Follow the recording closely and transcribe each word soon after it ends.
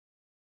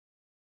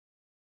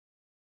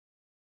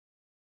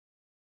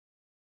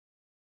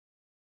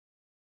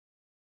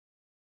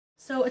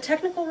So a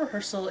technical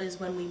rehearsal is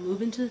when we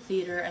move into the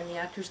theater and the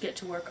actors get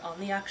to work on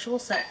the actual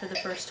set for the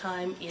first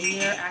time in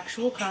their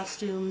actual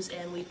costumes,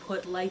 and we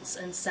put lights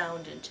and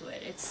sound into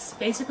it. It's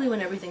basically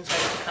when everything's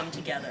ready to come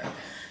together.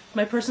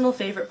 My personal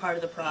favorite part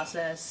of the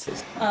process.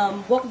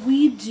 What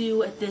we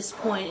do at this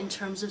point in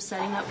terms of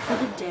setting up for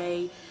the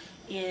day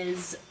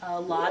is a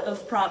lot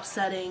of prop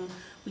setting.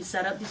 We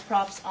set up these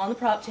props on the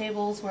prop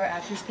tables where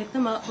actors pick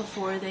them up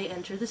before they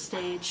enter the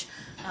stage.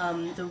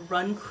 The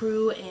run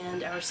crew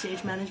and our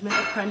stage management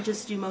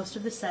apprentice do most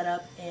of the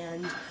setup,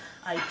 and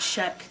I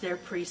check their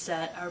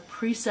preset. Our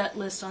preset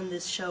list on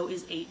this show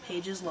is 8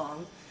 pages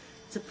long.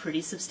 It's a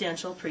pretty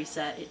substantial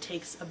preset. It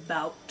takes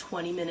about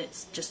 20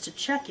 minutes just to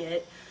check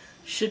it.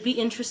 Should be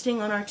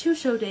interesting on our 2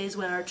 show days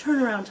when our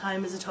turnaround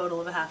time is a total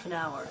of a half an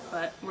hour,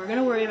 but we're going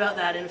to worry about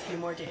that in a few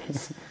more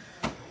days.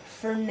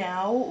 For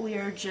now, we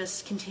are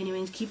just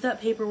continuing to keep that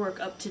paperwork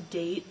up to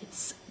date.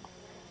 It's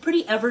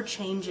pretty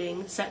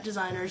ever-changing. Set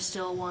designers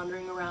still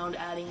wandering around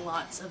adding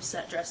lots of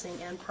set dressing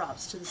and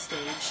props to the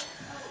stage.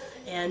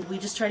 And we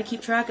just try to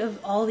keep track of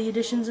all the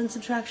additions and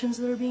subtractions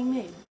that are being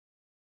made.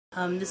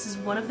 This is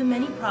one of the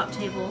many prop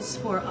tables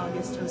for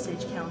August,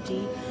 Osage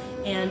County,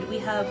 and we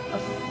have a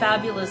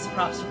fabulous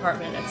props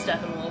department at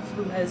Steppenwolf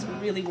who has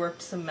really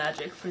worked some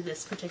magic for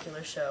this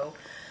particular show.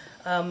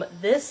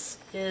 This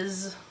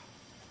is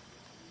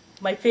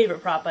my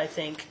favorite prop, I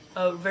think.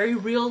 A very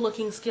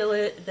real-looking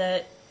skillet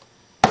that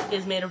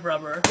is made of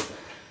rubber,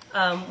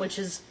 which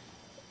is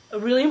a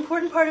really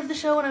important part of the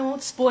show, and I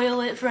won't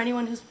spoil it for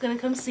anyone who's going to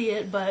come see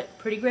it, but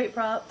pretty great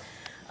prop.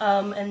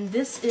 And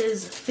this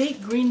is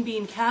fake green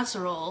bean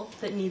casserole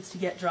that needs to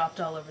get dropped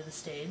all over the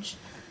stage.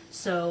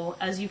 So,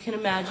 as you can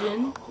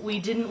imagine, we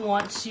didn't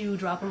want to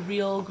drop a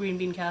real green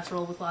bean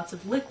casserole with lots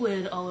of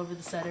liquid all over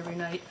the set every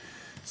night,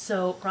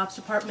 so props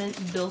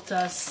department built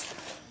us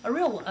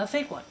a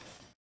fake one.